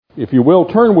If you will,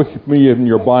 turn with me in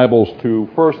your Bibles to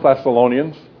 1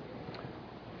 Thessalonians.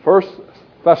 1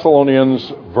 Thessalonians,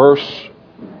 verse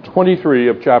 23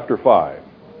 of chapter 5.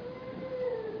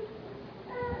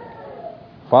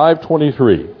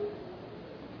 5:23,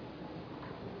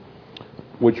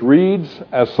 which reads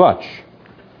as such: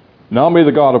 Now may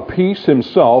the God of peace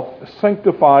himself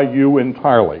sanctify you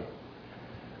entirely,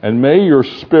 and may your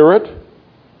spirit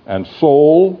and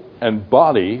soul and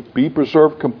body be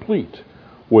preserved complete,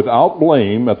 without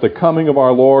blame, at the coming of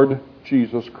our Lord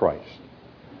Jesus Christ.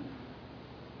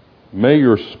 May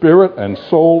your spirit and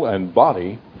soul and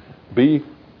body be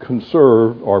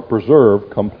conserved or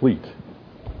preserved complete.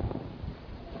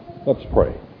 Let's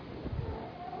pray.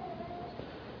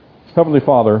 Heavenly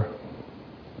Father,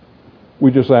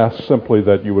 we just ask simply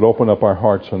that you would open up our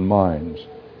hearts and minds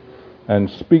and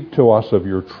speak to us of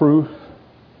your truth,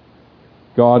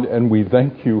 God, and we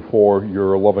thank you for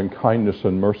your loving kindness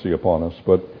and mercy upon us.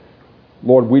 But,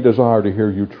 Lord, we desire to hear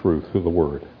you truth through the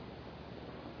Word.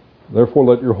 Therefore,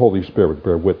 let your Holy Spirit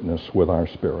bear witness with our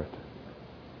spirit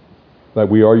that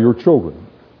we are your children,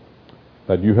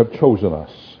 that you have chosen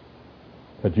us,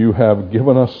 that you have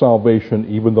given us salvation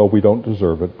even though we don't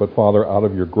deserve it. But, Father, out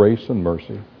of your grace and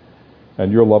mercy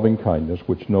and your loving kindness,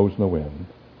 which knows no end,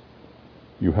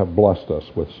 you have blessed us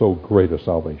with so great a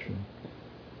salvation.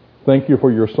 Thank you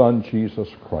for your Son, Jesus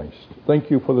Christ. Thank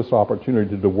you for this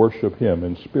opportunity to worship him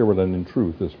in spirit and in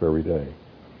truth this very day.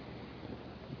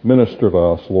 Minister to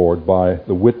us, Lord, by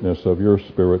the witness of your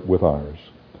Spirit with ours,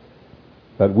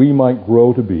 that we might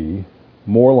grow to be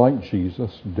more like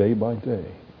Jesus day by day,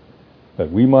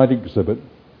 that we might exhibit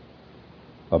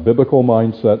a biblical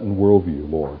mindset and worldview,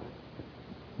 Lord,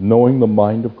 knowing the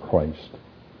mind of Christ,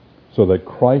 so that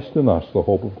Christ in us, the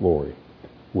hope of glory,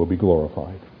 will be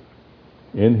glorified.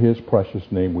 In his precious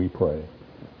name we pray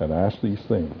and ask these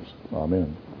things.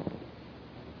 Amen.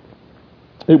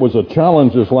 It was a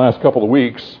challenge this last couple of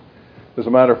weeks. As a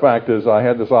matter of fact, as I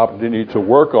had this opportunity to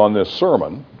work on this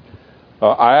sermon,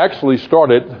 I actually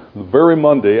started the very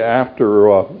Monday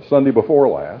after Sunday before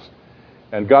last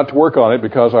and got to work on it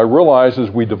because I realized as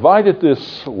we divided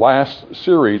this last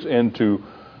series into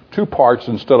two parts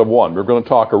instead of one. We were going to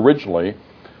talk originally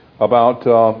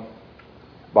about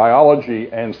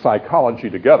biology and psychology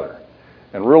together,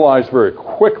 and realized very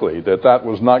quickly that that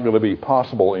was not going to be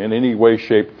possible in any way,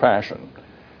 shape, fashion.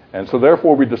 And so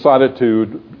therefore we decided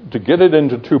to get it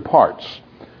into two parts.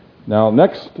 Now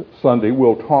next Sunday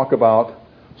we'll talk about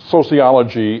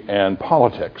sociology and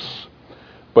politics.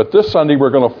 But this Sunday we're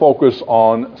going to focus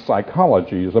on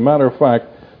psychology. As a matter of fact,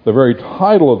 the very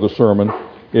title of the sermon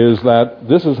is that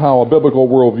this is how a biblical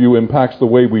worldview impacts the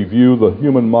way we view the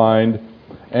human mind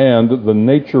and the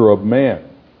nature of man.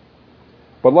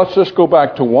 But let's just go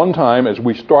back to one time, as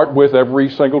we start with every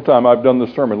single time I've done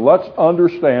this sermon. Let's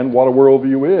understand what a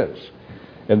worldview is.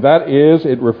 And that is,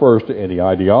 it refers to any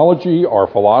ideology or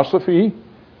philosophy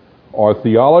or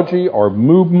theology or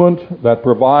movement that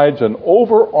provides an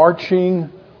overarching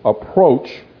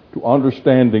approach to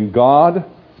understanding God,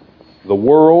 the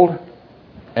world,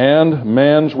 and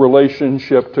man's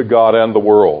relationship to God and the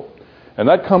world. And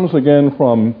that comes again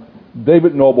from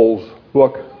David Noble's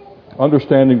book,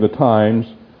 Understanding the Times,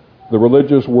 the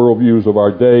Religious Worldviews of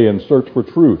Our Day and Search for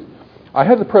Truth. I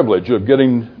had the privilege of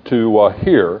getting to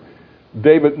hear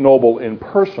David Noble in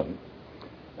person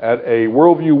at a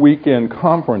Worldview Weekend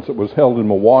conference that was held in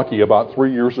Milwaukee about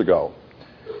 3 years ago.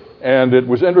 And it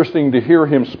was interesting to hear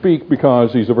him speak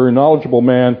because he's a very knowledgeable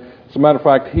man. As a matter of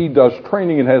fact, he does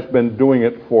training and has been doing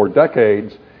it for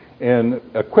decades in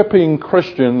equipping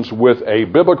Christians with a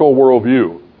biblical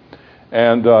worldview.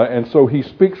 And so he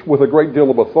speaks with a great deal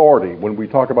of authority when we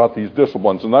talk about these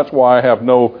disciplines. And that's why I have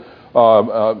no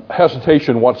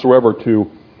hesitation whatsoever to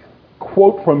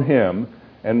quote from him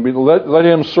and let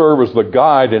him serve as the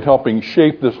guide in helping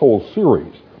shape this whole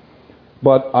series.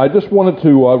 But I just wanted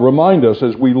to remind us,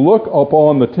 as we look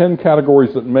upon the 10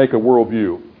 categories that make a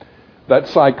worldview, that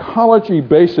psychology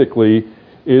basically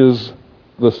is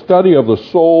the study of the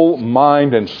soul,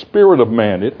 mind, and spirit of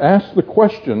man. It asks the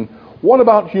question, what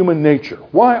about human nature?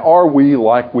 Why are we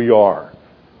like we are?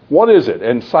 What is it?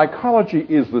 And psychology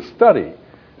is the study,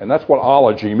 and that's what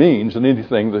ology means in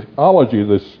anything. The ology,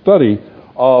 the study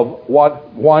of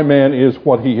why man is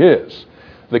what he is.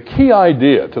 The key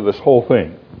idea to this whole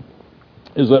thing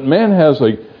is that man has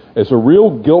a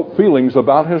real guilt feelings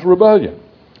about his rebellion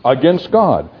against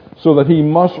God, so that he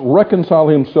must reconcile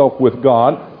himself with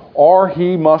God, or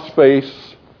he must face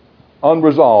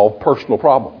unresolved personal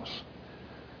problems.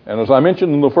 And as I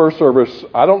mentioned in the first service,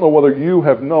 I don't know whether you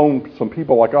have known some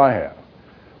people like I have,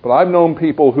 but I've known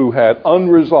people who had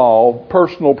unresolved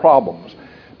personal problems.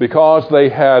 because they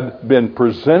had been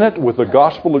presented with the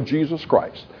gospel of Jesus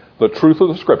Christ, the truth of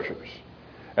the Scriptures,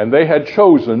 and they had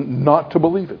chosen not to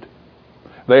believe it.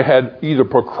 They had either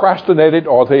procrastinated,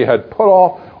 or they had put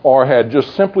off, or had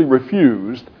just simply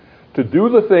refused to do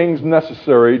the things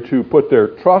necessary to put their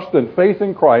trust and faith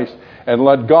in Christ and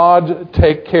let God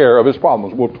take care of His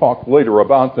problems. We'll talk later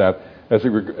about that as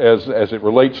it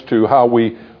relates to how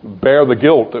we bear the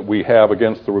guilt that we have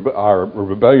against our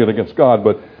rebellion against God.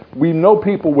 But we know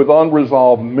people with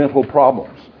unresolved mental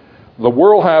problems. The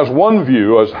world has one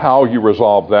view as how you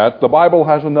resolve that. The Bible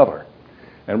has another.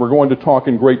 And we're going to talk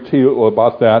in great deal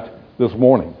about that this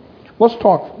morning. Let's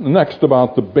talk next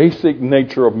about the basic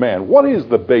nature of man. What is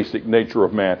the basic nature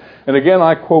of man? And again,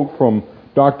 I quote from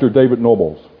Dr. David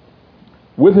Nobles.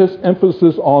 With his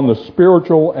emphasis on the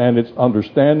spiritual and its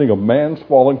understanding of man's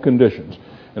fallen conditions.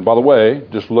 And by the way,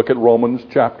 just look at Romans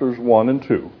chapters 1 and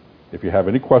 2, if you have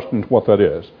any questions what that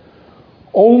is.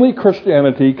 Only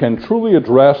Christianity can truly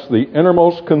address the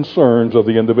innermost concerns of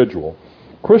the individual.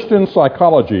 Christian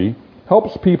psychology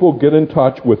helps people get in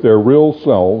touch with their real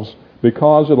selves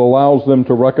because it allows them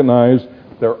to recognize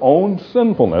their own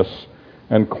sinfulness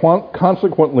and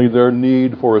consequently their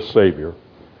need for a Savior.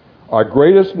 Our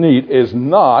greatest need is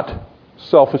not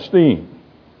self-esteem.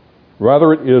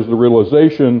 Rather, it is the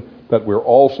realization that we're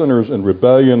all sinners in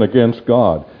rebellion against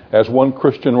God. As one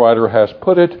Christian writer has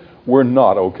put it, we're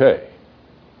not okay.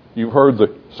 You've heard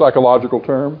the psychological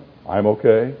term, I'm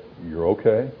okay, you're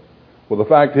okay. Well, the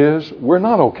fact is, we're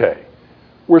not okay.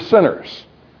 We're sinners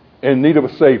in need of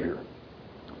a Savior.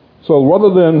 So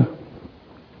rather than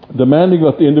demanding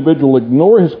that the individual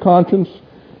ignore his conscience,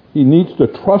 he needs to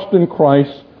trust in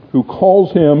Christ, who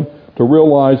calls him to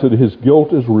realize that his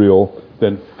guilt is real,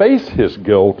 then face his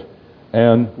guilt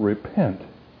and repent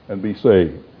and be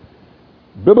saved.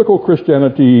 Biblical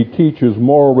Christianity teaches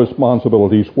moral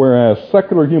responsibilities, whereas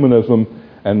secular humanism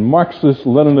and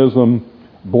Marxist-Leninism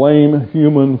blame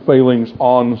human failings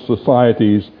on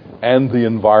societies and the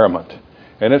environment.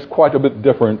 And it's quite a bit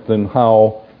different than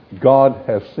how God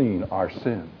has seen our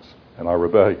sins and our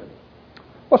rebellion.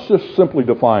 Let's just simply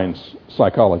define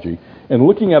psychology. And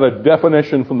looking at a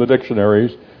definition from the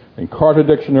dictionaries, and Carter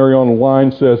Dictionary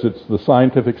online says it's the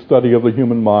scientific study of the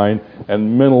human mind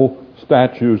and mental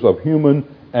statutes of human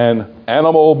and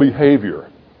animal behavior.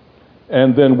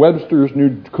 And then Webster's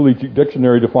New Collegiate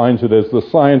Dictionary defines it as the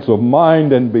science of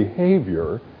mind and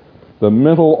behavior, the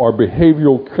mental or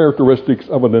behavioral characteristics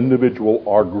of an individual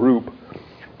or group.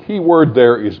 Key word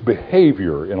there is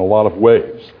behavior in a lot of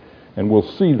ways, and we'll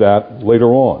see that later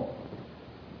on.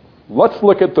 Let's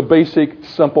look at the basic,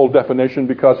 simple definition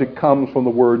because it comes from the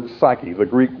word psyche, the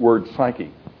Greek word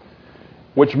psyche,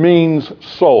 which means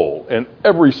soul in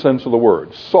every sense of the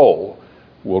word, soul.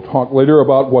 We'll talk later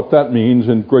about what that means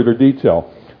in greater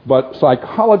detail. But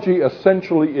psychology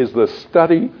essentially is the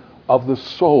study of the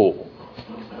soul.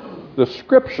 The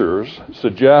Scriptures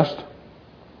suggest,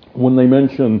 when they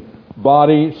mention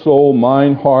body, soul,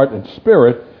 mind, heart, and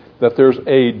spirit, that there's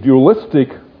a dualistic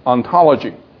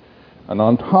ontology. An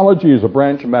ontology is a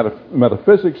branch of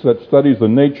metaphysics that studies the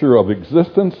nature of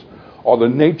existence or the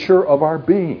nature of our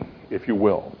being, if you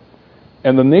will.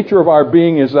 And the nature of our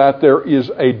being is that there is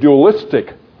a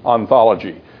dualistic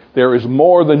ontology. There is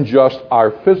more than just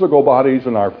our physical bodies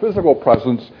and our physical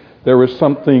presence. There is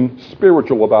something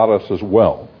spiritual about us as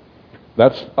well.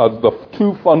 That's the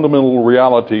two fundamental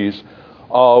realities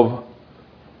of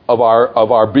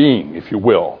our being, if you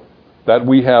will. That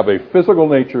we have a physical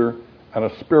nature and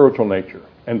a spiritual nature.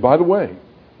 And by the way,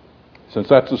 since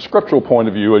that's the scriptural point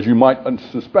of view, as you might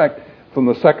suspect, from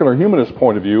the secular humanist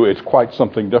point of view, it's quite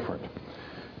something different.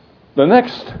 The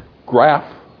next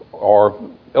graph or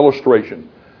illustration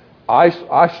I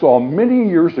saw many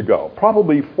years ago,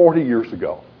 probably 40 years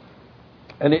ago,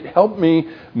 and it helped me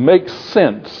make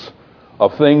sense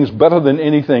of things better than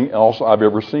anything else I've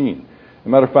ever seen. As a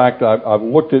matter of fact, I've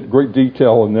looked at great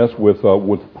detail in this with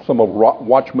some of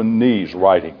Watchman Nee's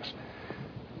writings.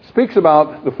 It speaks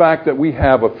about the fact that we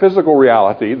have a physical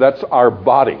reality, that's our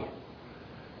body.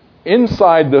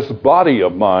 Inside this body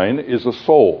of mine is a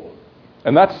soul.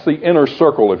 And that's the inner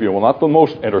circle, if you will. Not the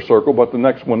most inner circle, but the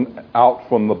next one out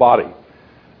from the body.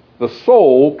 The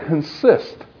soul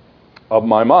consists of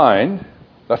my mind,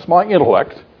 that's my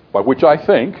intellect, by which I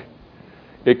think.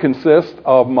 It consists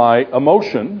of my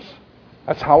emotions,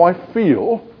 that's how I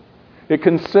feel. It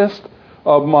consists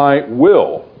of my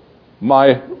will,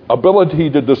 my ability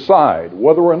to decide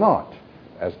whether or not,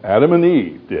 as Adam and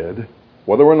Eve did,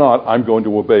 whether or not I'm going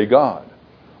to obey God,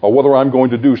 or whether I'm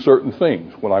going to do certain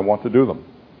things when I want to do them.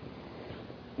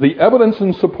 The evidence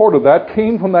in support of that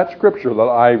came from that scripture that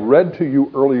I read to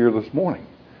you earlier this morning.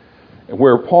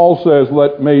 where Paul says,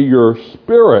 may your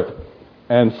spirit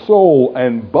and soul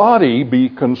and body be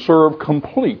conserved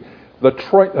complete. The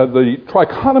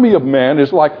trichotomy of man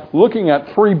is like looking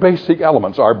at three basic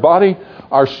elements: our body,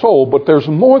 our soul, but there's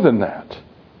more than that.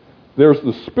 There's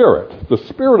the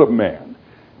spirit of man.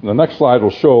 And the next slide will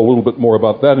show a little bit more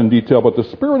about that in detail, but the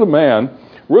spirit of man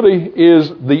really is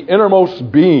the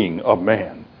innermost being of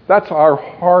man. That's our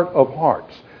heart of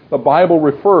hearts. The Bible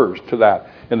refers to that.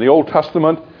 In the Old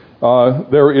Testament,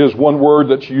 there is one word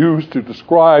that's used to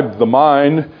describe the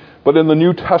mind, but in the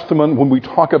New Testament, when we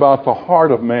talk about the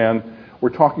heart of man, we're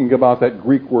talking about that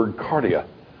Greek word cardia,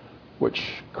 which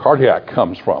cardiac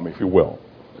comes from, if you will.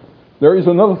 There is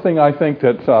another thing I think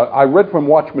that I read from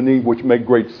Watchman Nee, which made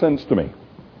great sense to me.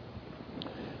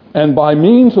 And by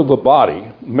means of the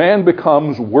body, man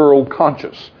becomes world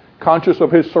conscious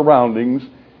of his surroundings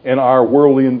in our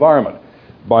worldly environment.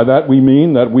 By that we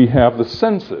mean that we have the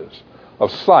senses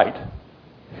of sight,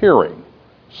 hearing,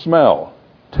 smell,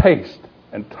 taste,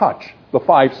 and touch, the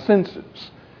five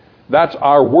senses. That's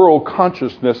our world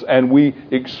consciousness, and we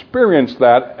experience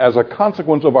that as a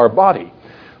consequence of our body.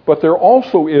 But there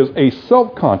also is a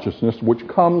self-consciousness which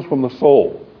comes from the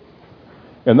soul.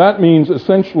 And that means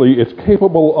essentially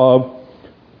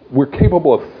we're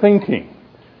capable of thinking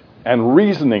and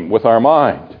reasoning with our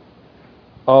mind,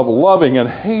 of loving and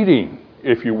hating,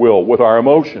 if you will, with our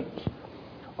emotions,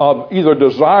 of either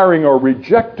desiring or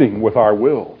rejecting with our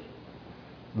will.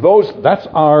 That's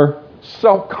our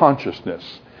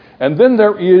self-consciousness. And then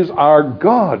there is our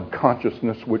God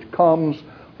consciousness, which comes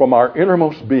from our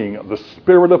innermost being, the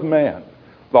spirit of man,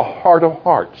 the heart of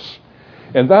hearts.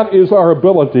 And that is our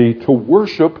ability to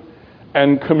worship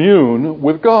and commune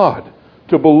with God,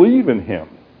 to believe in Him.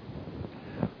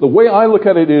 The way I look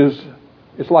at it is,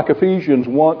 it's like Ephesians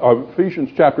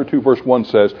chapter 2, verse 1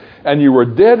 says, "And you were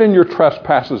dead in your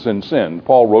trespasses and sin."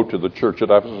 Paul wrote to the church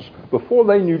at Ephesus. Before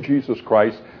they knew Jesus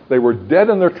Christ, they were dead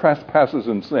in their trespasses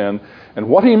and sin. And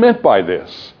what he meant by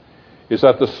this is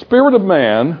that the spirit of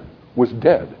man was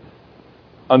dead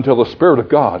until the Spirit of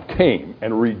God came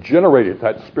and regenerated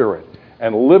that spirit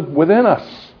and lived within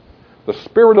us. The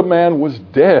spirit of man was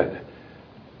dead.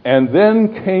 And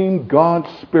then came God's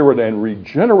Spirit and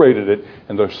regenerated it,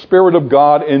 and the Spirit of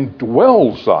God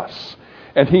indwells us.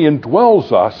 And He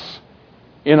indwells us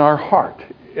in our heart,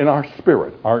 in our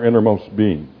spirit, our innermost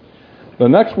being. The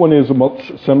next one is a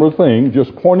much similar thing,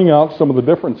 just pointing out some of the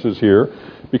differences here,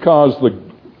 because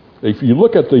if you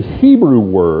look at the Hebrew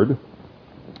word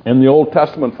in the Old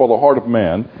Testament for the heart of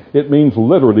man, it means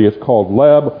literally, it's called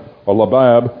leb or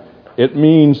labab. It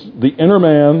means the inner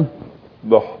man,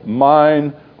 the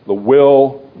mind, the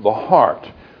will, the heart.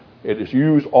 It is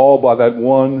used all by that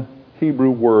one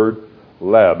Hebrew word,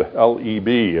 leb,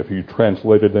 L-E-B, if you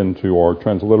translate it into or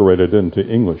transliterate it into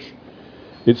English.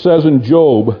 It says in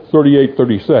Job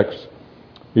 38:36,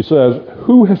 he says,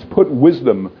 "Who has put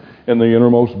wisdom in the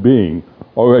innermost being,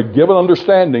 or had given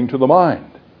understanding to the mind?"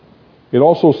 It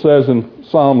also says in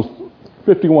Psalms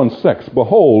 51:6,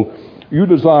 "Behold, you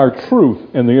desire truth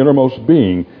in the innermost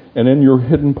being, and in your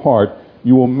hidden part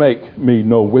you will make me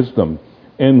know wisdom."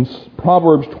 In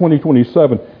Proverbs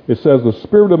 20:27, it says, "The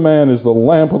spirit of man is the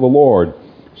lamp of the Lord,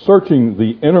 searching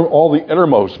all the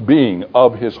innermost being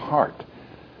of his heart."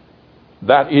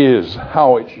 That is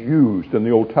how it's used in the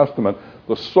Old Testament,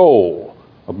 the soul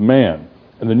of man.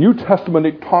 In the New Testament,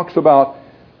 it talks about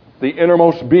the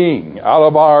innermost being. Out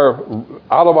of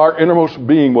our innermost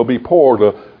being will be poured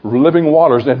the living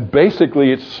waters. And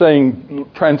basically, it's saying,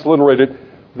 transliterated,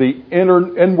 the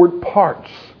inward parts,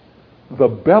 the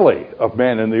belly of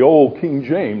man. In the old King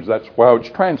James, that's how it's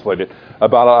translated.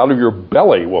 About out of your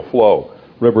belly will flow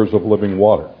rivers of living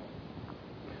water.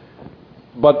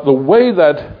 But the way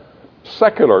that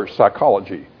secular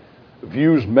psychology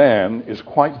views man is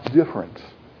quite different.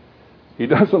 He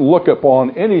doesn't look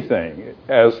upon anything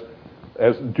as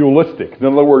dualistic. In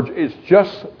other words, it's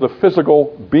just the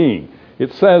physical being.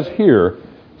 It says here,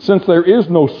 since there is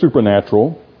no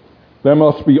supernatural, there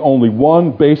must be only one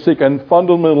basic and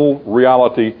fundamental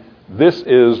reality. This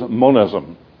is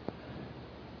monism.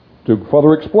 To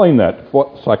further explain that,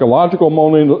 psychological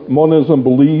monism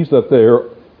believes that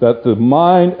the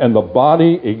mind and the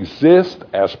body exist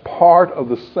as part of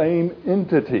the same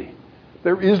entity.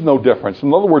 There is no difference.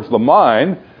 In other words, the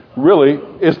mind really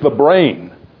is the brain.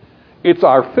 It's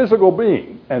our physical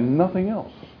being and nothing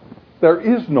else. There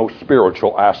is no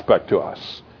spiritual aspect to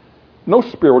us. No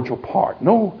spiritual part.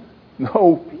 No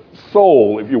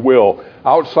soul, if you will,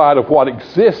 outside of what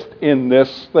exists in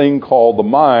this thing called the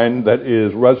mind that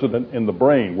is resident in the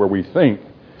brain where we think.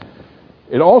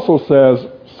 It also says,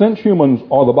 since humans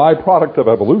are the byproduct of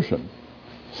evolution,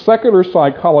 Secular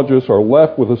psychologists are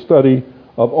left with a study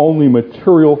of only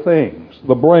material things,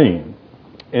 the brain,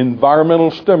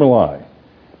 environmental stimuli,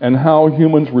 and how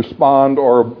humans respond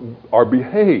or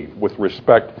behave with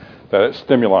respect to that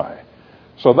stimuli.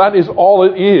 So that is all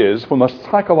it is from the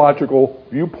psychological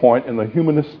viewpoint and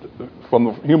from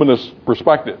the humanist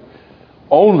perspective.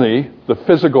 Only the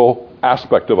physical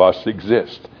aspect of us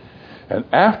exists. And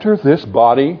after this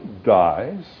body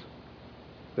dies,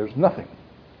 there's nothing.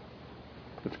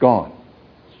 It's gone.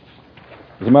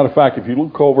 As a matter of fact, if you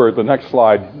look over at the next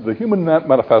slide, the Human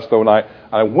Manifesto, and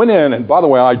I went in, and by the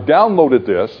way, I downloaded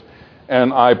this,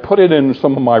 and I put it in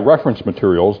some of my reference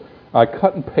materials. I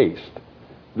cut and paste.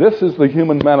 This is the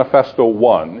Human Manifesto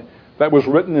 1 that was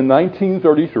written in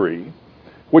 1933,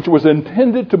 which was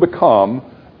intended to become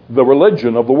the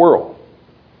religion of the world.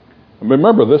 And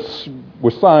remember, this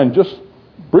was signed just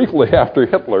briefly after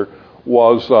Hitler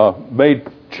was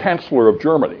made Chancellor of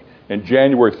Germany in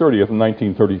January 30th,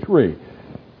 1933.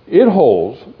 It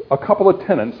holds a couple of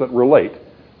tenets that relate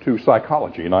to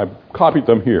psychology, and I've copied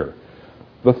them here.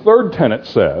 The third tenet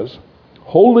says,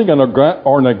 holding an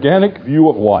organic view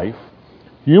of life,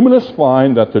 humanists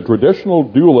find that the traditional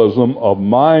dualism of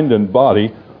mind and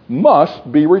body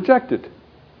must be rejected.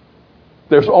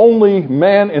 There's only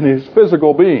man in his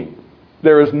physical being.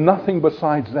 There is nothing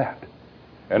besides that.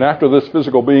 And after this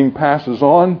physical being passes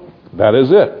on, that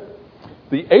is it.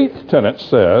 The eighth tenet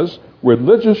says,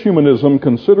 religious humanism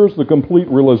considers the complete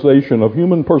realization of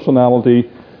human personality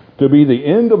to be the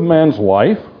end of man's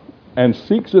life and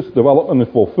seeks its development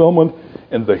and fulfillment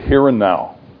in the here and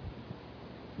now.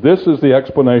 This is the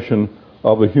explanation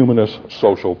of the humanist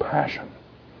social passion.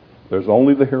 There's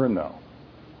only the here and now.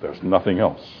 There's nothing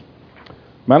else.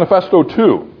 Manifesto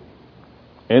 2,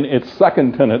 in its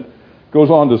second tenet, goes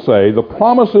on to say, the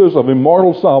promises of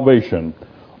immortal salvation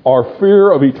or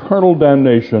fear of eternal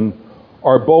damnation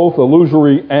are both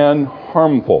illusory and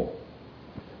harmful.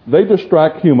 They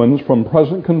distract humans from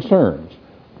present concerns,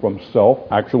 from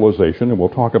self-actualization, and we'll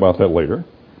talk about that later,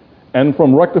 and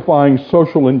from rectifying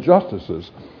social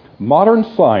injustices. Modern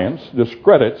science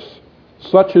discredits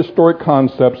such historic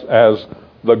concepts as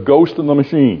the ghost in the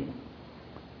machine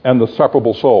and the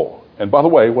separable soul. And by the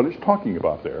way, what it's talking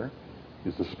about there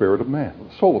is the spirit of man,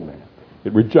 the soul of man.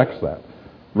 It rejects that.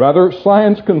 Rather,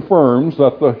 science confirms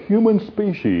that the human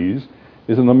species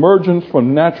is an emergence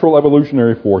from natural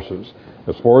evolutionary forces.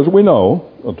 As far as we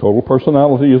know, a total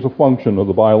personality is a function of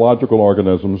the biological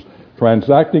organisms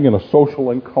transacting in a social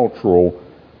and cultural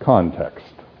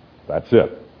context. That's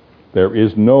it. There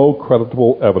is no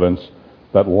creditable evidence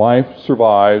that life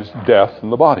survives death in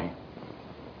the body.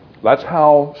 That's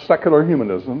how secular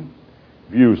humanism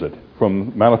views it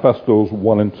from Manifestos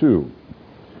 1 and 2.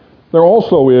 There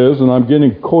also is, and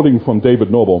I'm quoting from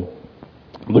David Noble,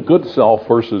 the good self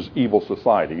versus evil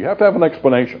society. You have to have an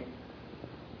explanation.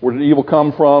 Where did evil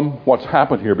come from? What's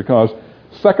happened here? Because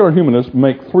secular humanists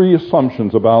make three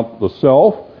assumptions about the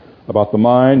self, about the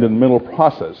mind, and mental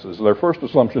processes. Their first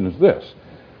assumption is this: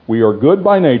 we are good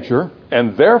by nature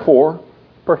and therefore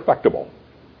perfectible.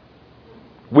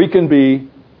 We can be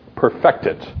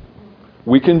perfected.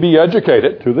 We can be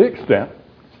educated to the extent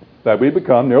that we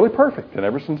become nearly perfect in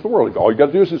every sense of the word. All you got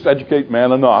to do is just educate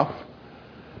man enough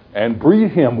and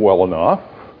breed him well enough,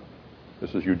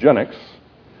 this is eugenics,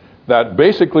 that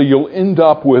basically you'll end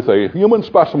up with a human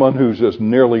specimen who's just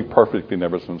nearly perfect in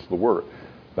every sense of the word.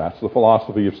 That's the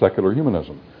philosophy of secular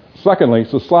humanism. Secondly,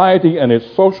 society and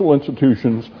its social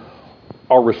institutions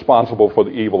are responsible for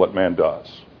the evil that man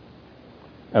does.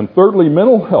 And thirdly,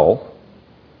 mental health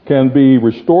can be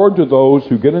restored to those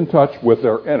who get in touch with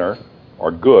their inner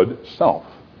or good self.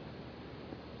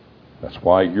 That's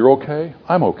why you're okay,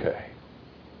 I'm okay.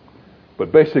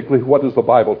 But basically, what does the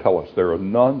Bible tell us? There are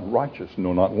none righteous,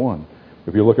 no, not one.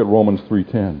 If you look at Romans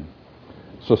 3:10.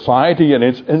 Society and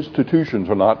its institutions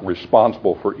are not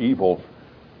responsible for evil.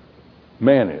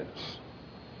 Man is.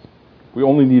 We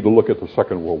only need to look at the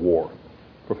Second World War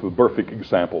for the perfect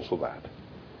examples of that.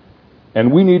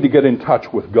 And we need to get in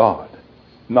touch with God,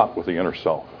 not with the inner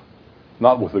self,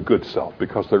 not with the good self,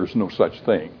 because there's no such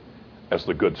thing as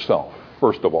the good self.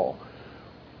 First of all,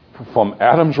 from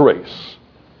Adam's race,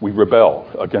 we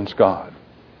rebelled against God.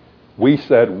 We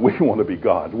said we want to be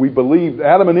God. We believed,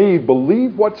 Adam and Eve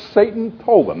believed what Satan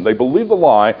told them. They believed the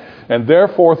lie and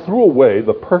therefore threw away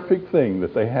the perfect thing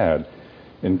that they had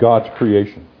in God's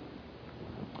creation.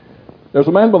 There's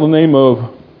a man by the name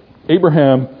of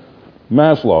Abraham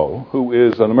Maslow, who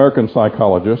is an American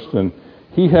psychologist, and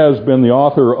he has been the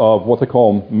author of what they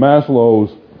call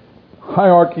Maslow's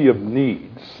hierarchy of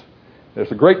needs.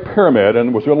 It's a great pyramid, and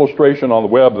it was an illustration on the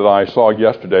web that I saw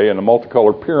yesterday in a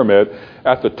multicolored pyramid.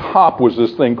 At the top was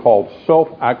this thing called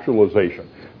self-actualization.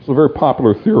 It's a very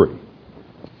popular theory.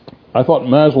 I thought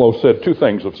Maslow said two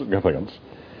things of significance.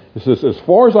 He says, as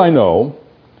far as I know,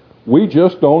 we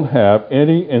just don't have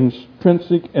any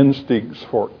intrinsic instincts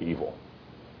for evil.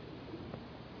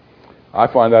 I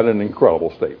find that an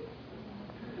incredible statement.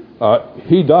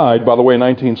 He died, by the way, in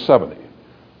 1970.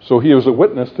 So he was a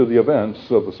witness to the events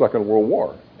of the Second World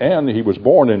War. And he was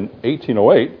born in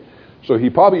 1808, so he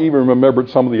probably even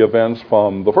remembered some of the events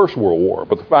from the First World War.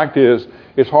 But the fact is,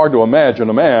 it's hard to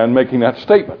imagine a man making that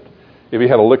statement if he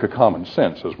had a lick of common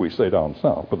sense, as we say down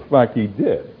south. But the fact he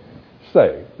did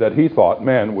say that he thought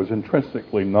man was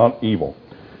intrinsically not evil.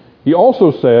 He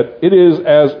also said, it is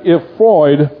as if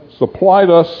Freud supplied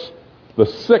us the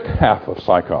sick half of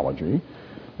psychology,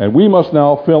 and we must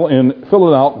now fill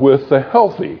it out with the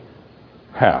healthy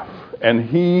half. And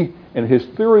he, in his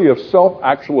theory of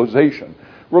self-actualization,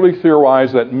 really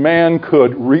theorized that man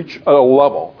could reach a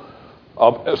level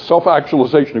of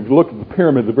self-actualization. If you look at the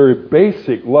pyramid, the very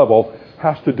basic level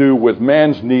has to do with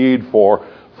man's need for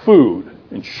food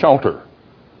and shelter,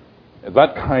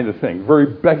 that kind of thing. Very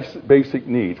basic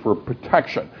needs for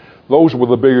protection. Those were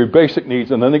the very basic needs.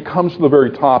 And then it comes to the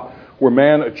very top where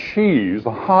man achieves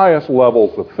the highest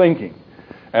levels of thinking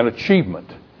and achievement,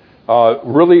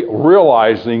 really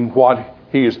realizing what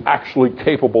he is actually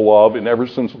capable of in every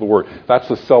sense of the word. That's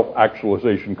the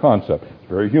self-actualization concept. It's a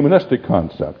very humanistic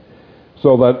concept.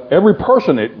 So that every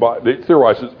person, it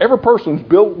theorizes, every person's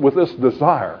built with this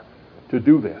desire to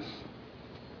do this.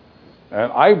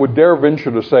 And I would dare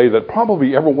venture to say that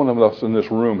probably every one of us in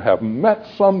this room have met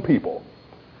some people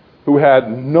who had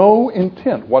no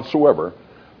intent whatsoever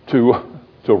to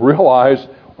realize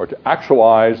or to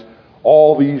actualize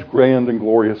all these grand and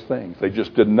glorious things. They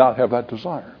just did not have that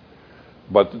desire.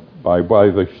 But by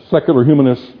the secular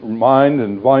humanist mind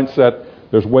and mindset,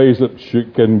 there's ways that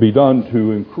can be done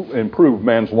to improve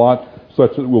man's lot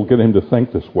such that we'll get him to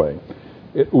think this way.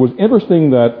 It was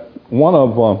interesting that one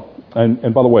of,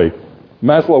 and by the way,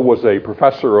 Maslow was a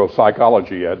professor of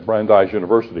psychology at Brandeis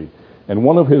University, and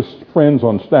one of his friends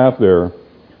on staff there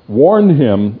warned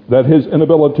him that his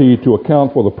inability to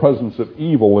account for the presence of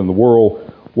evil in the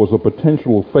world was a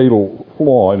potential fatal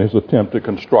flaw in his attempt to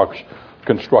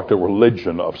construct a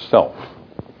religion of self.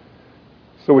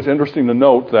 So it's interesting to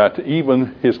note that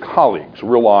even his colleagues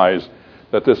realized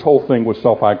that this whole thing with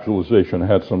self-actualization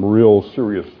had some real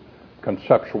serious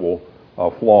conceptual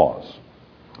flaws.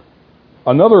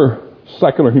 Another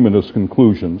secular humanist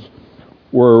conclusions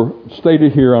were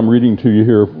stated here, I'm reading to you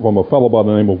here from a fellow by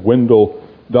the name of Wendell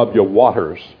W.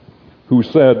 Waters, who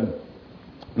said,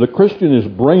 the Christian is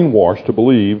brainwashed to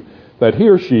believe that he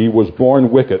or she was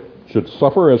born wicked, should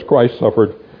suffer as Christ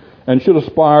suffered, and should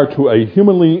aspire to a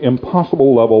humanly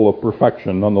impossible level of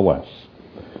perfection nonetheless.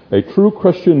 A true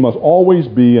Christian must always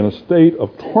be in a state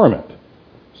of torment,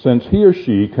 since he or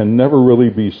she can never really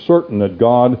be certain that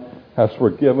God has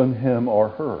forgiven him or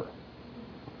her.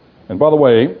 And by the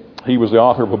way, he was the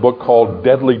author of a book called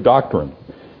Deadly Doctrine,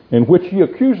 in which he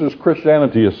accuses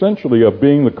Christianity essentially of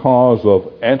being the cause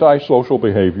of antisocial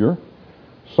behavior,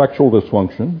 sexual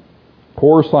dysfunction,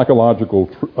 poor psychological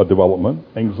development,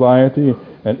 anxiety,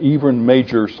 and even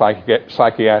major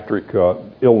psychiatric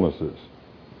illnesses.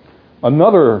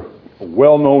 Another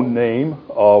well-known name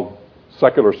of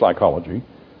secular psychology,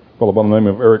 a fellow by the name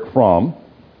of Erich Fromm,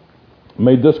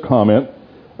 made this comment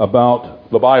about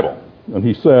the Bible. And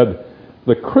he said,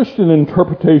 the Christian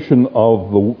interpretation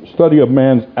of the study of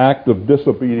man's act of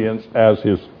disobedience as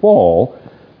his fall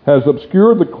has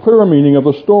obscured the clear meaning of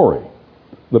the story.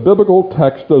 The biblical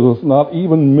text does not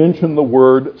even mention the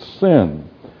word sin.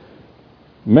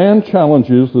 Man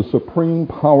challenges the supreme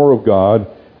power of God,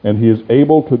 and he is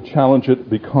able to challenge it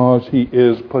because he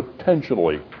is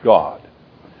potentially God.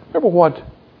 Remember what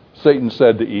Satan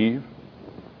said to Eve?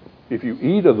 If you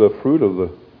eat of the fruit of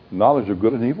the knowledge of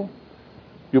good and evil,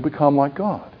 you'll become like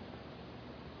God.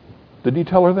 Didn't he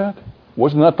tell her that?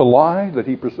 Wasn't that the lie that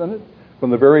he presented from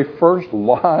the very first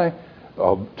lie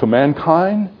to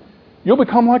mankind? You'll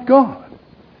become like God.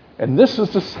 And this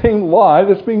is the same lie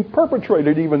that's being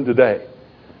perpetrated even today.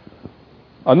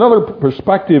 Another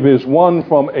perspective is one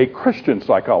from a Christian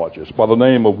psychologist by the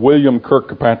name of William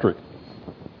Kirkpatrick.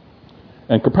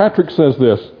 And Kirkpatrick says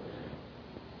this,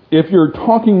 if you're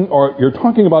talking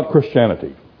about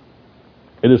Christianity,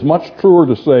 it is much truer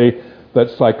to say that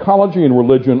psychology and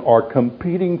religion are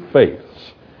competing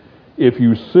faiths. If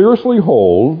you seriously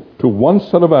hold to one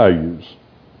set of values,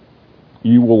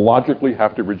 you will logically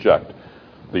have to reject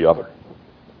the other.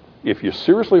 If you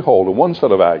seriously hold to one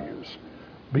set of values,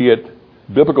 be it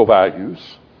biblical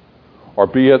values, or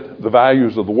be it the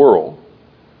values of the world,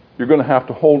 you're going to have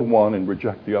to hold one and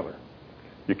reject the other.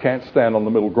 You can't stand on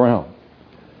the middle ground.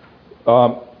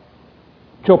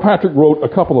 Kilpatrick wrote a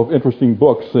couple of interesting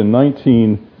books. In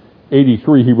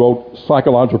 1983, he wrote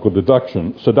Psychological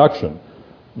Seduction,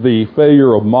 The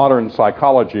Failure of Modern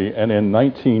Psychology, and in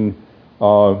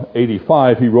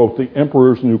 1985, he wrote The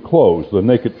Emperor's New Clothes, The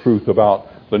Naked Truth About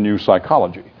the New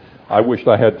Psychology. I wished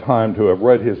I had time to have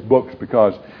read his books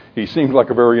because he seems like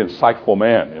a very insightful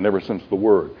man in every sense of the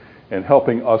word, and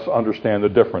helping us understand the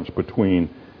difference between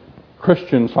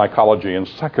Christian psychology and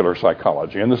secular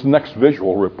psychology. And this next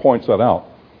visual points that out,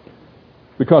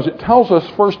 because it tells us,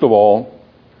 first of all,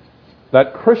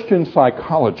 that Christian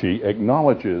psychology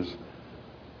acknowledges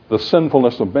the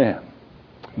sinfulness of man.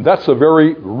 That's a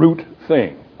very root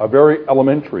thing, a very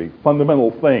elementary,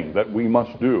 fundamental thing that we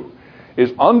must do,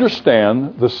 is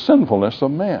understand the sinfulness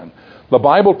of man. The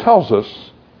Bible tells us,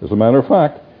 as a matter of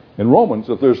fact, in Romans,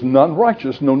 that there's none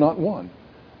righteous, no, not one.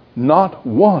 Not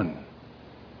one.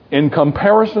 In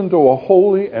comparison to a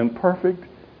holy and perfect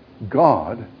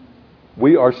God,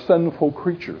 we are sinful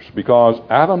creatures because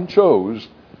Adam chose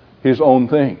his own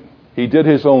thing. He did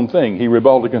his own thing. He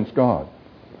rebelled against God.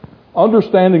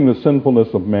 Understanding the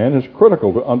sinfulness of man is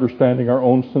critical to understanding our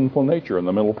own sinful nature and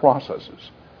the mental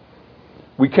processes.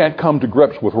 We can't come to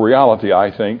grips with reality,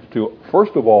 I think, to,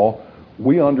 first of all,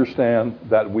 we understand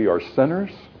that we are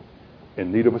sinners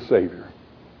in need of a Savior.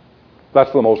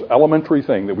 That's the most elementary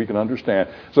thing that we can understand.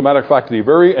 As a matter of fact, the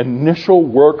very initial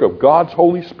work of God's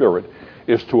Holy Spirit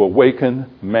is to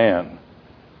awaken man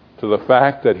to the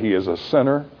fact that he is a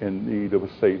sinner in need of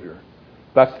a Savior.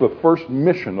 That's the first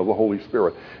mission of the Holy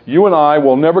Spirit. You and I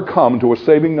will never come to a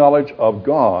saving knowledge of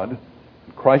God,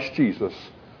 Christ Jesus,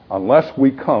 unless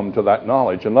we come to that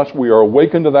knowledge, unless we are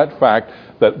awakened to that fact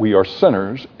that we are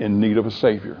sinners in need of a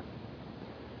Savior.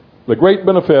 The great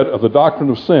benefit of the doctrine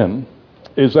of sin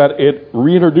is that it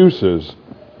reintroduces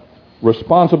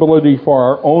responsibility for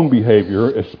our own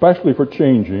behavior, especially for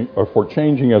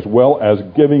changing as well as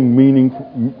giving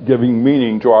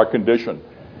meaning to our condition.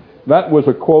 That was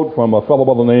a quote from a fellow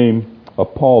by the name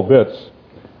of Paul Vitz,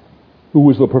 who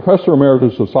was the professor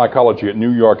emeritus of psychology at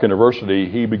New York University.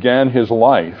 He began his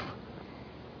life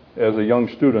as a young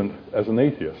student as an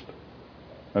atheist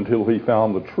until he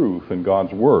found the truth in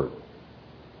God's Word.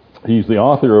 He's the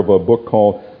author of a book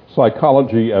called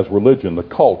Psychology as Religion, the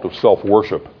Cult of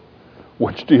Self-Worship,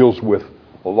 which deals with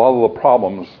a lot of the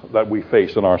problems that we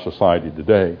face in our society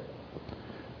today.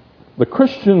 The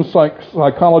Christian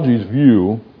psychology's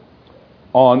view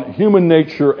on human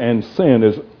nature and sin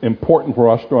is important for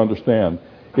us to understand.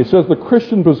 It says the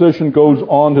Christian position goes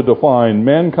on to define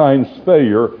mankind's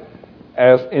failure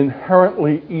as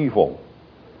inherently evil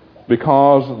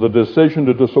because of the decision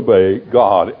to disobey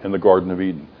God in the Garden of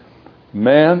Eden.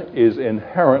 Man is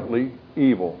inherently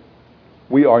evil.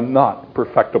 We are not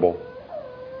perfectible.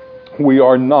 We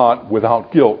are not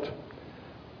without guilt.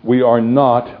 We are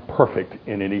not perfect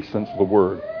in any sense of the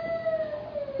word.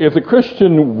 If the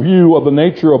Christian view of the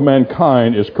nature of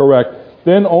mankind is correct,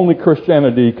 then only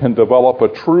Christianity can develop a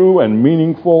true and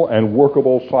meaningful and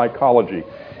workable psychology.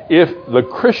 If the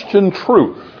Christian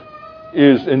truth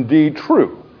is indeed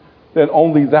true, then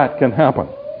only that can happen.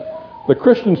 The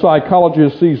Christian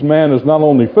psychologist sees man as not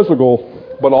only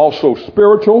physical, but also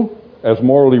spiritual, as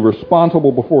morally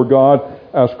responsible before God,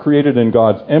 as created in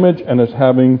God's image, and as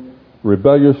having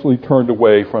rebelliously turned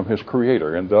away from his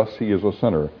Creator, and thus he is a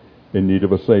sinner in need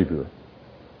of a Savior.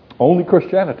 Only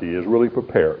Christianity is really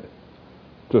prepared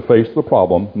to face the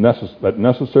problem that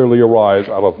necessarily arises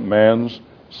out of man's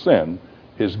sin,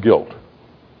 his guilt,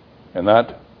 and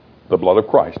that the blood of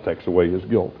Christ takes away his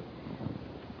guilt.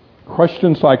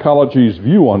 Christian psychology's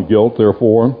view on guilt,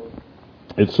 therefore,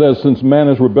 it says since man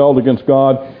has rebelled against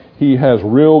God, he has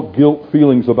real guilt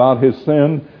feelings about his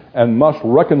sin and must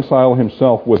reconcile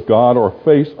himself with God or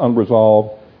face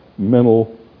unresolved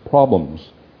mental problems.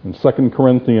 In 2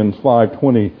 Corinthians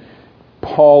 5:20,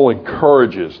 Paul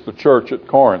encourages the church at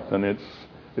Corinth and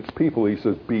its people. He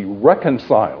says, be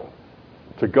reconciled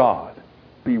to God.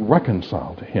 Be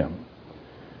reconciled to him.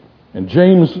 And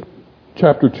James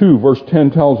chapter 2, verse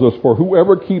 10 tells us, for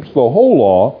whoever keeps the whole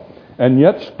law and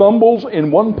yet stumbles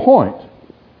in one point,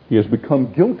 he has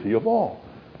become guilty of all.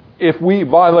 If we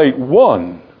violate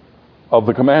one of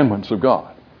the commandments of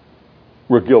God,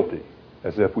 we're guilty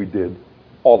as if we did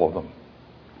all of them.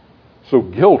 So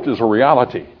guilt is a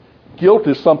reality. Guilt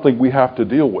is something we have to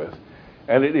deal with.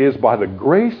 And it is by the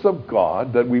grace of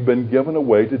God that we've been given a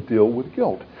way to deal with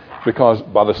guilt. Because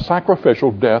by the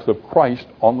sacrificial death of Christ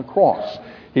on the cross,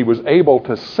 he was able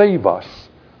to save us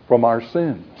from our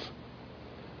sins.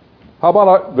 How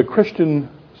about the Christian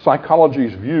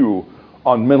psychology's view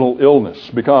on mental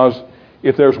illness? Because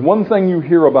if there's one thing you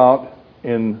hear about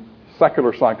in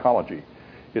secular psychology,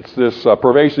 it's this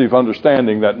pervasive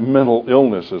understanding that mental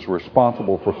illness is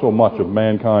responsible for so much of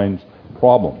mankind's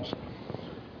problems.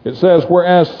 It says,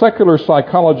 whereas secular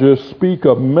psychologists speak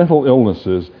of mental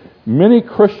illnesses, many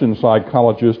Christian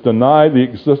psychologists deny the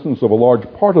existence of a large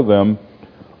part of them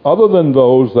other than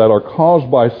those that are caused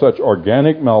by such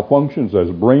organic malfunctions as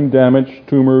brain damage,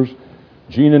 tumors,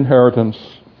 gene inheritance,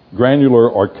 granular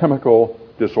or chemical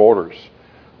disorders.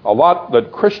 A lot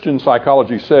that Christian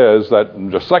psychology says that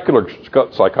the secular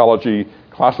psychology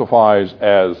classifies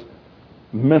as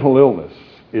mental illness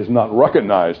is not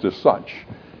recognized as such.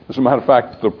 As a matter of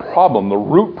fact, the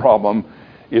root problem,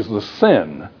 is the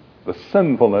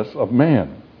sinfulness of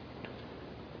man.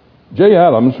 Jay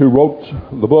Adams, who wrote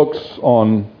the books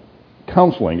on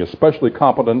counseling, especially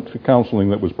competent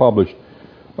counseling that was published,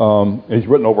 he's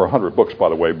written over 100 books, by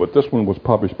the way, but this one was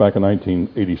published back in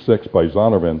 1986 by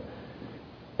Zondervan.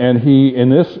 And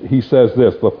he says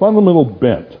this: the fundamental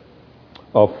bent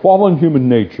of fallen human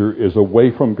nature is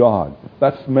away from God.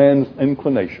 That's man's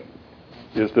inclination,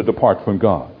 is to depart from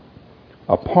God.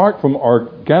 Apart from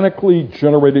organically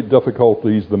generated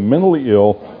difficulties, the mentally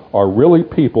ill are really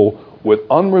people with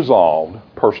unresolved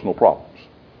personal problems.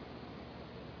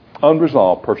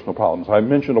 Unresolved personal problems. I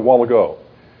mentioned a while ago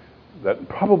that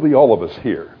probably all of us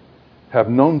here have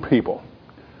known people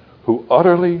who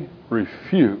utterly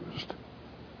refused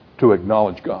to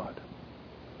acknowledge God.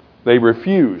 They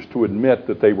refused to admit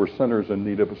that they were sinners in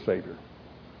need of a Savior.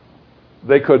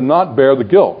 They could not bear the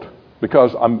guilt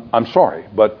because, I'm sorry,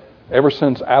 but ever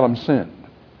since Adam sinned,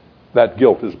 that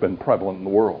guilt has been prevalent in the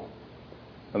world.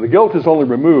 And the guilt is only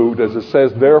removed, as it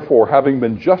says, therefore, having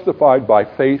been justified by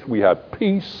faith, we have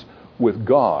peace with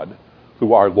God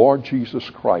through our Lord Jesus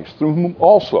Christ, through whom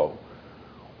also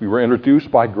we were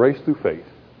introduced by grace through faith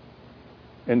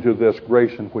into this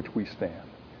grace in which we stand,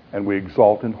 and we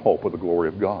exalt in hope of the glory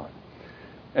of God.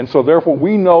 And so therefore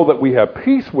we know that we have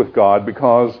peace with God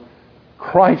because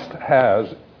Christ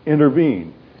has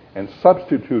intervened and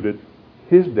substituted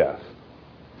his death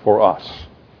for us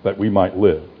that we might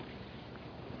live.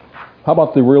 How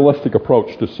about the realistic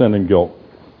approach to sin and guilt?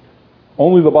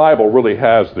 Only the Bible really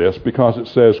has this, because it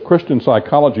says Christian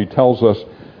psychology tells us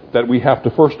that we have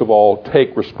to first of all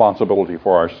take responsibility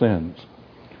for our sins.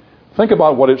 Think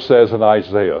about what it says in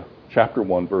Isaiah chapter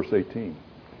 1 verse 18.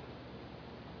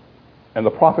 And the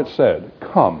prophet said,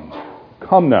 come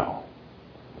now,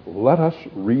 let us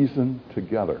reason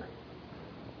together.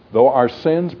 Though our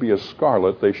sins be as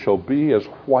scarlet, they shall be as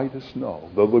white as snow.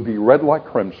 Though they be red like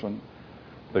crimson,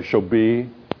 they shall be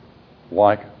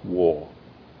like wool.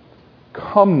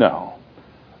 Come now,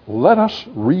 let us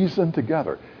reason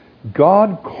together.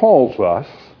 God calls us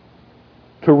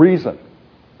to reason.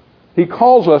 He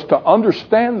calls us to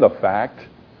understand the fact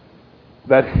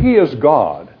that he is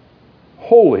God,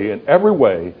 holy in every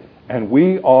way, and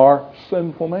we are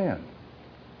sinful man.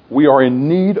 We are in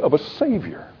need of a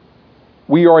Savior.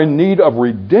 We are in need of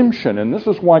redemption, and this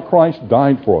is why Christ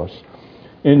died for us.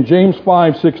 In James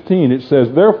 5:16 it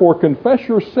says, therefore confess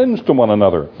your sins to one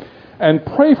another and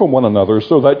pray for one another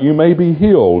so that you may be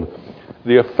healed.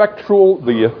 The effective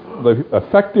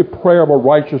prayer of a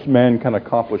righteous man can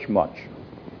accomplish much.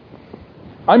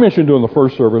 I mentioned during the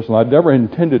first service, and I'd never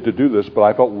intended to do this, but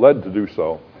I felt led to do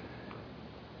so,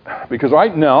 because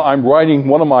right now I'm writing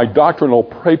one of my doctrinal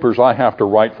papers I have to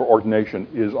write for ordination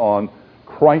is on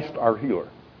Christ our healer.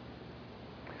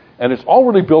 And it's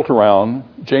already built around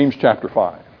James chapter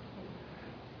 5.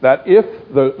 That if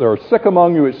there are sick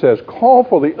among you, it says, call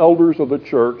for the elders of the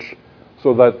church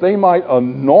so that they might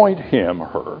anoint him,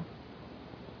 her,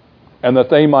 and that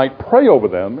they might pray over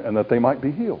them and that they might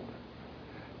be healed.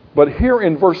 But here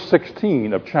in verse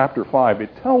 16 of chapter 5,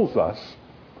 it tells us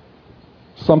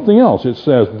something else. It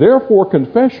says, therefore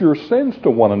confess your sins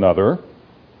to one another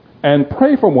and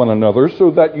pray for one another so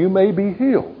that you may be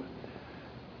healed.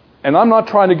 And I'm not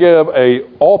trying to give a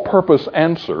all-purpose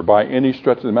answer by any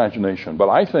stretch of the imagination, but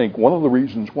I think one of the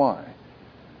reasons why,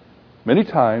 many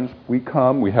times we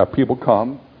have people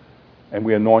come, and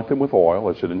we anoint them with oil,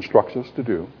 as it instructs us to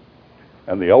do,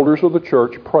 and the elders of the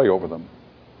church pray over them,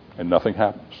 and nothing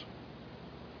happens.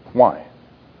 Why?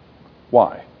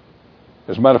 Why?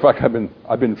 As a matter of fact,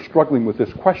 I've been struggling with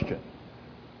this question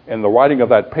in the writing of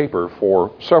that paper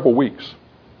for several weeks.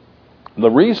 And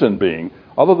the reason being,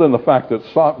 other than the fact that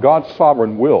God's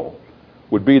sovereign will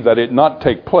would be that it not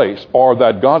take place, or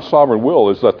that God's sovereign will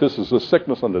is that this is a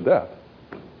sickness unto death.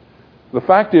 The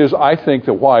fact is, I think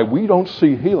that why we don't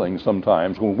see healing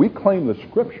sometimes when we claim the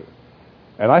Scripture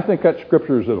And I think that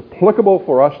scripture is as applicable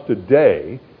for us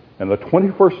today in the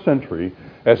 21st century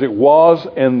as it was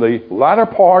in the latter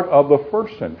part of the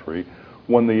first century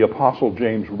when the Apostle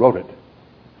James wrote it.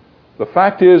 The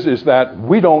fact is that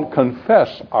we don't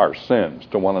confess our sins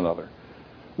to one another.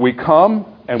 We come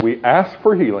and we ask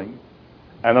for healing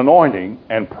and anointing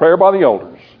and prayer by the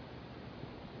elders,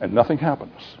 and nothing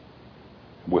happens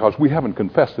because we haven't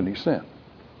confessed any sin.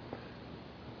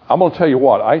 I'm going to tell you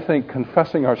what, I think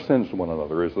confessing our sins to one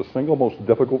another is the single most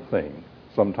difficult thing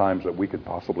sometimes that we could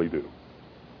possibly do.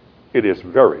 It is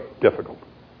very difficult.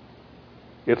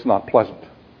 It's not pleasant.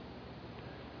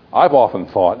 I've often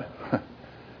thought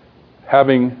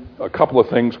having a couple of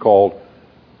things called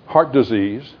heart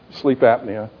disease, sleep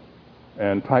apnea,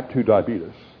 and type 2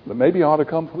 diabetes that maybe ought to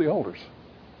come for the elders.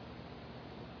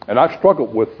 And I've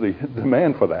struggled with the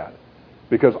demand for that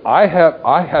because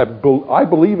I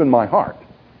believe in my heart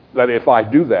that if I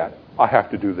do that, I have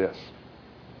to do this.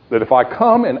 That if I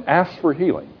come and ask for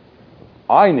healing,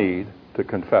 I need to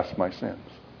confess my sins.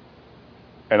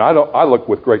 And I look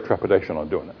with great trepidation on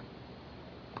doing it.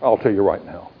 I'll tell you right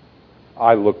now,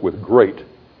 I look with great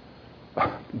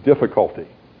difficulty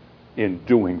in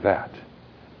doing that.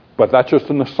 But that's just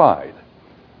an aside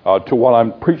to what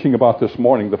I'm preaching about this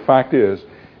morning. The fact is,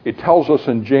 it tells us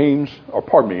in in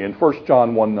 1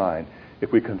 John 1:9,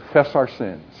 if we confess our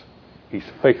sins, He's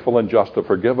faithful and just to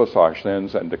forgive us our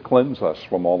sins and to cleanse us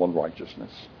from all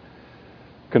unrighteousness.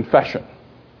 Confession,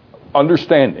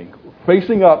 understanding,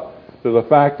 facing up to the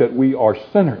fact that we are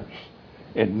sinners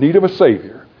in need of a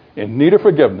Savior, in need of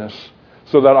forgiveness,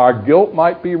 so that our guilt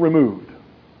might be removed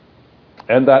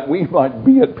and that we might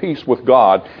be at peace with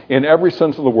God in every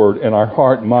sense of the word in our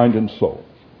heart, mind, and soul.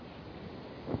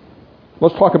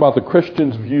 Let's talk about the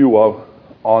Christian's view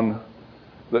on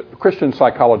the Christian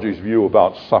psychology's view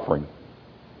about suffering.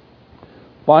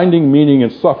 Finding meaning in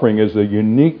suffering is a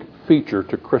unique feature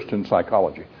to Christian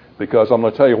psychology because I'm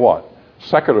going to tell you what,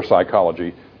 secular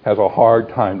psychology has a hard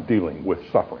time dealing with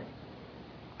suffering.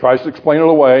 Tries to explain it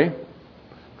away,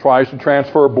 tries to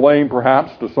transfer blame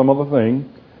perhaps to some other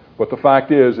thing, but the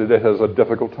fact is it has a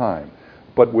difficult time.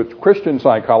 But with Christian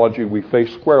psychology, we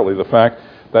face squarely the fact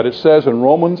that it says in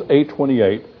Romans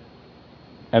 8:28,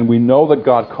 and we know that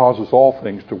God causes all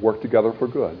things to work together for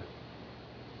good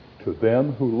to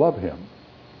them who love Him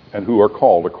and who are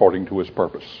called according to His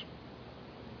purpose.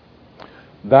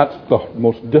 That's the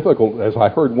most difficult, as I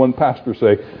heard one pastor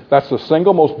say, that's the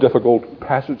single most difficult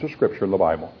passage of Scripture in the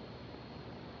Bible.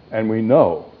 And we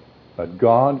know that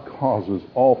God causes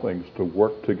all things to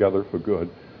work together for good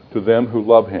to them who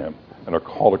love Him and are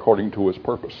called according to His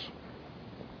purpose.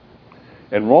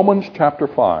 In Romans chapter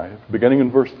 5, beginning in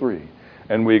verse 3,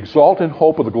 and we exalt in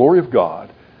hope of the glory of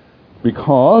God,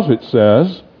 because it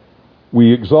says,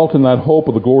 we exult in that hope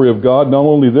of the glory of God. Not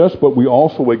only this, but we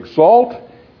also exalt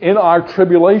in our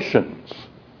tribulations,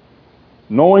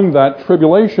 knowing that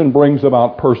tribulation brings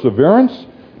about perseverance,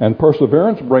 and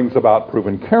perseverance brings about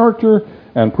proven character,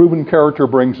 and proven character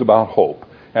brings about hope.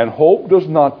 And hope does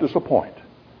not disappoint,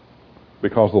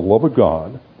 because the love of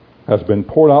God has been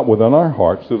poured out within our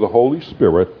hearts through the Holy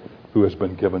Spirit who has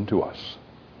been given to us.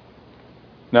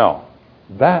 Now,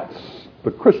 that's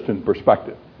the Christian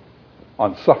perspective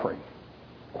on suffering.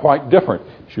 Quite different.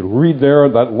 If you read there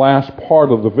that last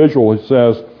part of the visual, it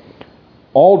says,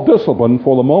 all discipline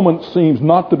for the moment seems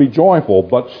not to be joyful,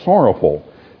 but sorrowful.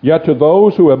 Yet to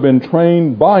those who have been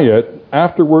trained by it,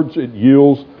 afterwards it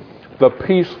yields the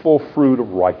peaceful fruit of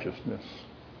righteousness,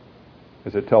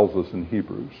 as it tells us in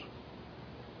Hebrews.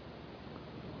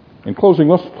 In closing,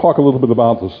 let's talk a little bit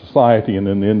about the society and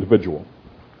then the individual.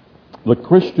 The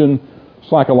Christian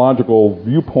psychological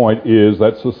viewpoint is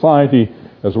that society,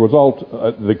 as a result,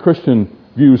 the Christian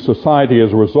views society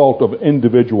as a result of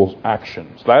individuals'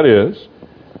 actions. That is,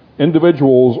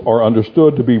 individuals are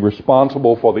understood to be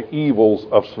responsible for the evils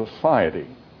of society.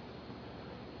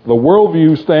 The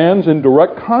worldview stands in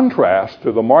direct contrast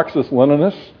to the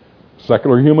Marxist-Leninist,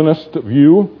 secular humanist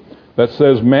view that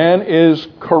says man is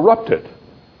corrupted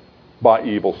by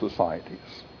evil societies.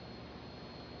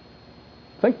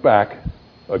 Think back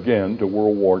again to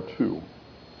World War II.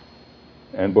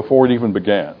 And before it even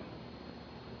began,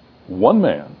 one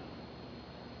man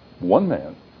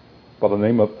by the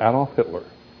name of Adolf Hitler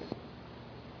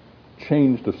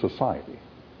changed a society.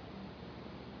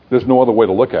 There's no other way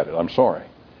to look at it, I'm sorry.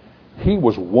 He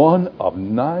was one of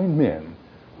 9 men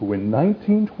who in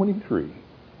 1923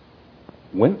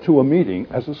 went to a meeting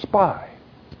as a spy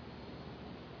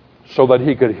so that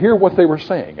he could hear what they were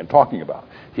saying and talking about.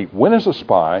 He went as a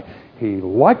spy, he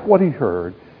liked what he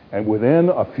heard, and within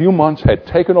a few months had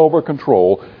taken over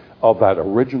control of that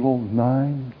original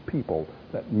 9 people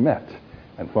that met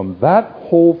And from that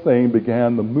whole thing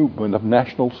began the movement of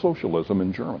National Socialism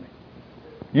in Germany.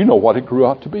 You know what it grew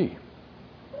out to be.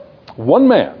 One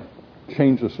man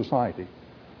changed the society.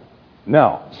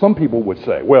 Now, some people would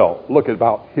say, well, look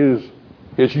about his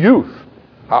youth,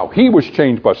 how he was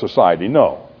changed by society.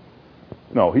 No,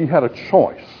 he had a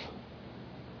choice.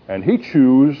 And he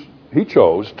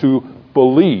chose to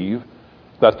believe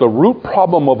that the root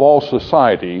problem of all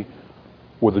society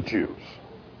were the Jews.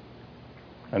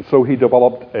 And so he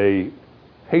developed a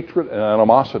hatred and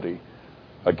animosity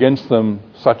against them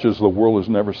such as the world has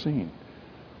never seen,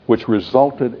 which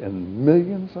resulted in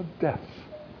millions of deaths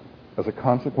as a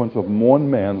consequence of one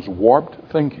man's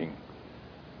warped thinking.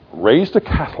 Raised a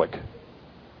Catholic,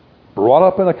 brought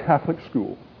up in a Catholic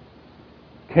school,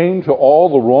 came to all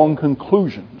the wrong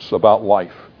conclusions about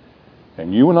life.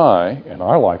 And you and I, in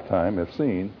our lifetime, have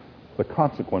seen the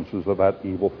consequences of that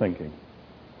evil thinking.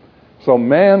 So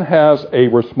man has a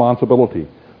responsibility.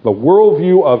 The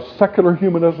worldview of secular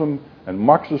humanism and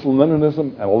Marxist-Leninism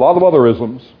and a lot of other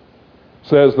isms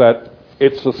says that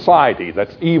it's society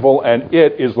that's evil and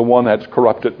it is the one that's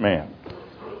corrupted man.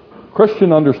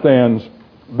 Christian understands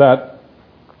that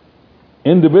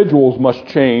individuals must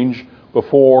change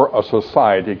before a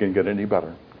society can get any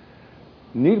better.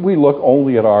 Need we look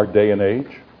only at our day and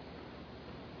age?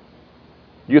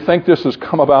 You think this has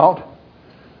come about?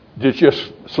 Did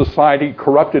just society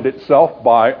corrupted itself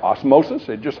by osmosis?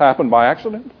 It just happened by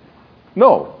accident?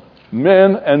 No.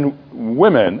 Men and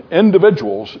women,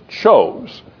 individuals,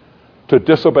 chose to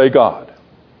disobey God,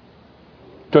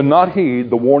 to not heed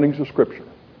the warnings of Scripture,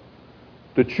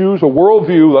 to choose a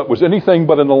worldview that was anything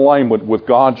but in alignment with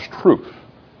God's truth.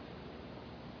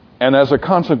 And as a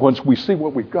consequence, we see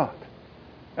what we've got.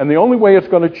 And the only way it's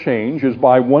going to change is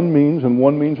by one means and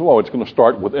one means alone. It's going to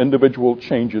start with individual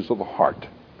changes of the heart.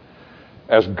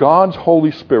 As God's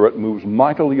Holy Spirit moves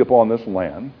mightily upon this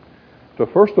land, to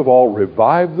first of all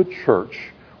revive the church,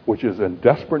 which is in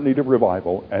desperate need of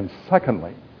revival, and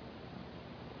secondly,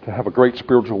 to have a great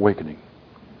spiritual awakening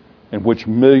in which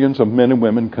millions of men and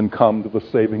women can come to the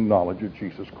saving knowledge of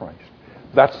Jesus Christ.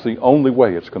 That's the only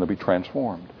way it's going to be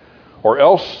transformed. Or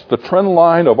else the trend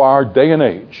line of our day and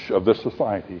age of this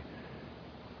society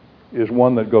is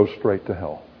one that goes straight to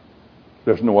hell.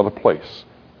 There's no other place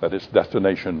that its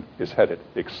destination is headed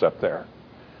except there.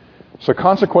 So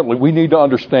consequently, we need to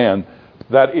understand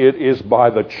that it is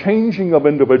by the changing of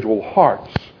individual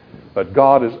hearts that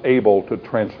God is able to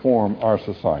transform our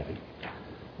society.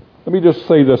 Let me just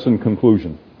say this in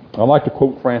conclusion. I'd like to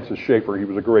quote Francis Schaeffer. He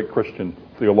was a great Christian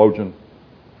theologian.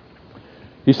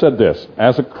 He said this: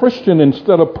 as a Christian,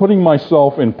 instead of putting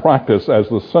myself in practice as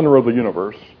the center of the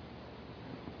universe,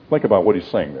 think about what he's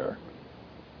saying there,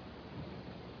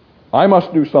 I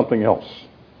must do something else.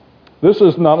 This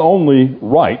is not only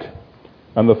right,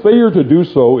 and the failure to do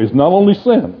so is not only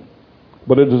sin,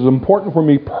 but it is important for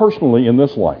me personally in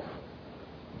this life.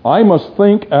 I must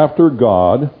think after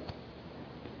God,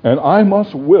 and I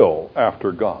must will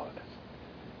after God.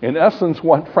 In essence,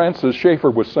 what Francis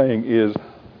Schaeffer was saying is,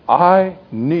 I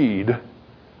need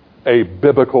a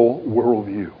biblical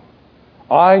worldview.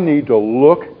 I need to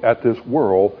look at this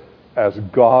world as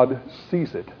God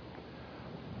sees it.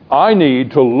 I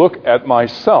need to look at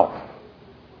myself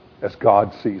as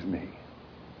God sees me,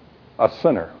 a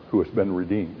sinner who has been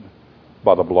redeemed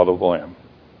by the blood of the Lamb.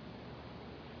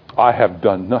 I have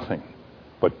done nothing,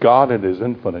 but God in His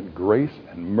infinite grace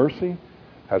and mercy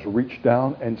has reached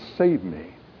down and saved me.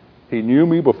 He knew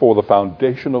me before the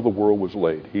foundation of the world was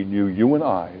laid. He knew you and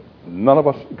I, none of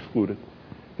us excluded.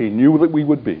 He knew that we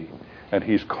would be, and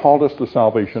He's called us to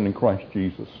salvation in Christ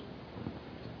Jesus.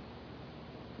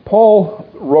 Paul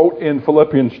wrote in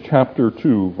Philippians chapter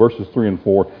 2, verses 3 and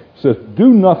 4, says, do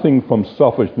nothing from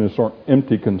selfishness or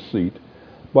empty conceit,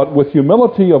 but with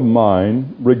humility of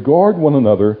mind, regard one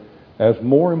another as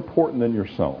more important than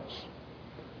yourselves.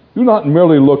 Do not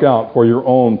merely look out for your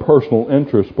own personal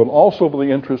interests, but also for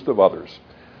the interest of others.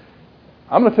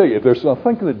 I'm going to tell you, if there's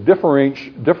something that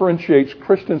differentiates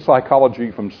Christian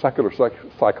psychology from secular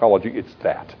psychology, it's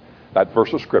that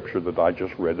verse of Scripture that I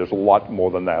just read. There's a lot more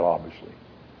than that, obviously.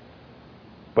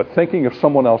 But thinking of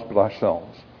someone else but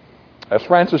ourselves. As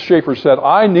Francis Schaeffer said,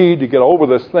 I need to get over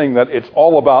this thing that it's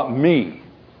all about me.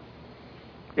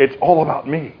 It's all about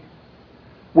me.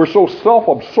 We're so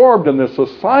self-absorbed in this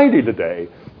society today.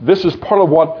 This is part of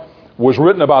what was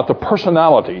written about the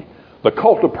personality, the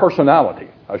cult of personality,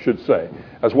 I should say,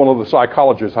 as one of the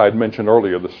psychologists I had mentioned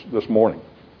earlier this morning.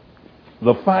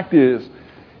 The fact is,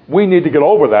 we need to get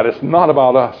over that. It's not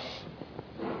about us.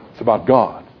 It's about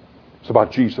God. It's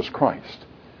about Jesus Christ.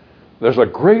 There's a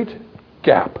great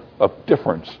gap of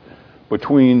difference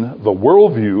between the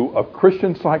worldview of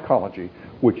Christian psychology,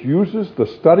 which uses the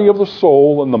study of the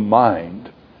soul and the mind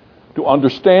to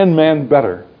understand man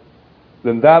better,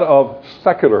 than that of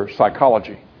secular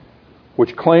psychology,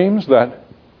 which claims that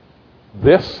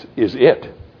this is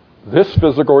it, this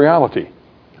physical reality.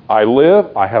 I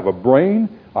live, I have a brain,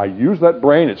 I use that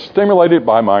brain, it's stimulated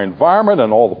by my environment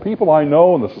and all the people I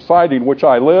know and the society in which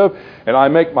I live, and I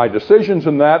make my decisions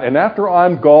in that, and after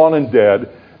I'm gone and dead,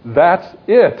 that's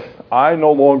it. I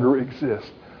no longer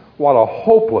exist. What a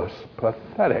hopeless,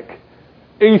 pathetic,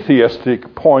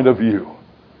 atheistic point of view.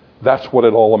 That's what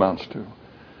it all amounts to.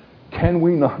 Can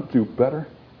we not do better?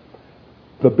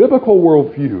 The biblical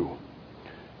worldview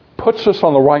puts us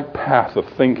on the right path of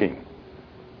thinking.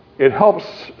 It helps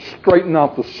straighten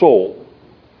out the soul.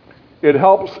 It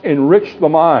helps enrich the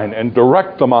mind and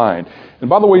direct the mind. And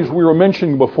by the way, as we were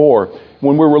mentioning before,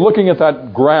 when we were looking at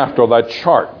that graph or that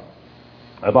chart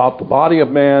about the body of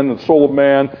man, the soul of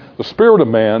man, the spirit of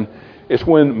man, it's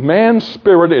when man's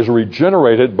spirit is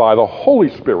regenerated by the Holy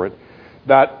Spirit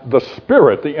that the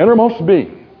Spirit, the innermost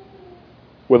being,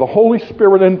 with the Holy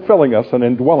Spirit infilling us and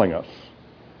indwelling us,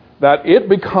 that it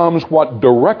becomes what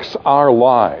directs our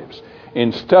lives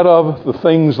instead of the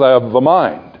things of the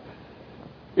mind.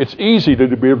 It's easy to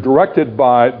be directed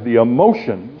by the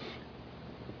emotions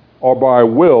or by a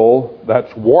will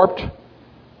that's warped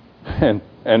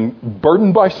and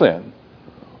burdened by sin,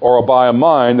 or by a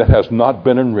mind that has not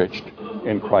been enriched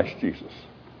in Christ Jesus.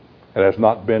 It has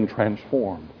not been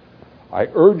transformed. I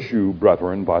urge you,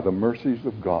 brethren, by the mercies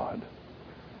of God,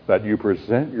 that you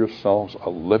present yourselves a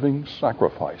living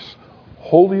sacrifice,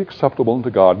 wholly acceptable unto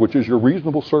God, which is your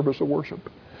reasonable service of worship.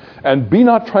 And be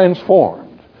not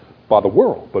transformed by the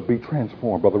world, but be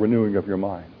transformed by the renewing of your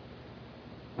mind.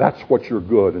 That's what your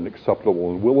good and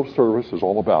acceptable and will of service is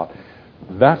all about.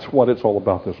 That's what it's all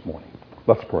about this morning.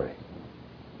 Let's pray.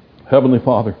 Heavenly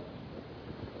Father,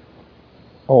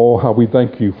 oh, how we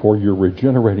thank you for your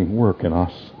regenerating work in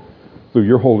us through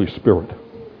your Holy Spirit.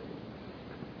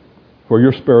 For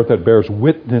your Spirit that bears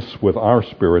witness with our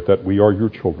spirit that we are your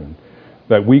children,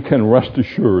 that we can rest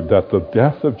assured that the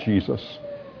death of Jesus,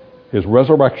 his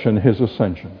resurrection, his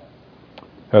ascension,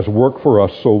 has worked for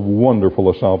us so wonderful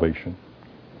a salvation.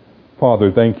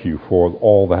 Father, thank you for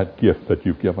all that gift that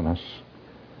you've given us.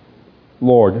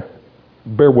 Lord,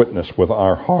 bear witness with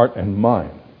our heart and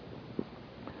mind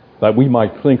that we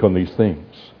might think on these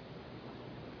things.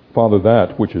 Father,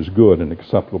 that which is good and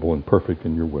acceptable and perfect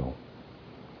in your will.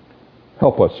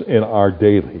 Help us in our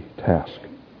daily task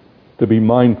to be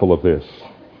mindful of this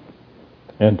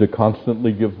and to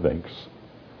constantly give thanks.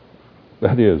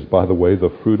 That is, by the way,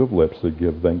 the fruit of lips that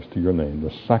give thanks to your name,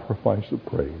 the sacrifice of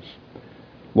praise.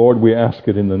 Lord, we ask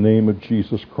it in the name of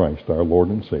Jesus Christ, our Lord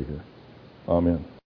and Savior. Amen.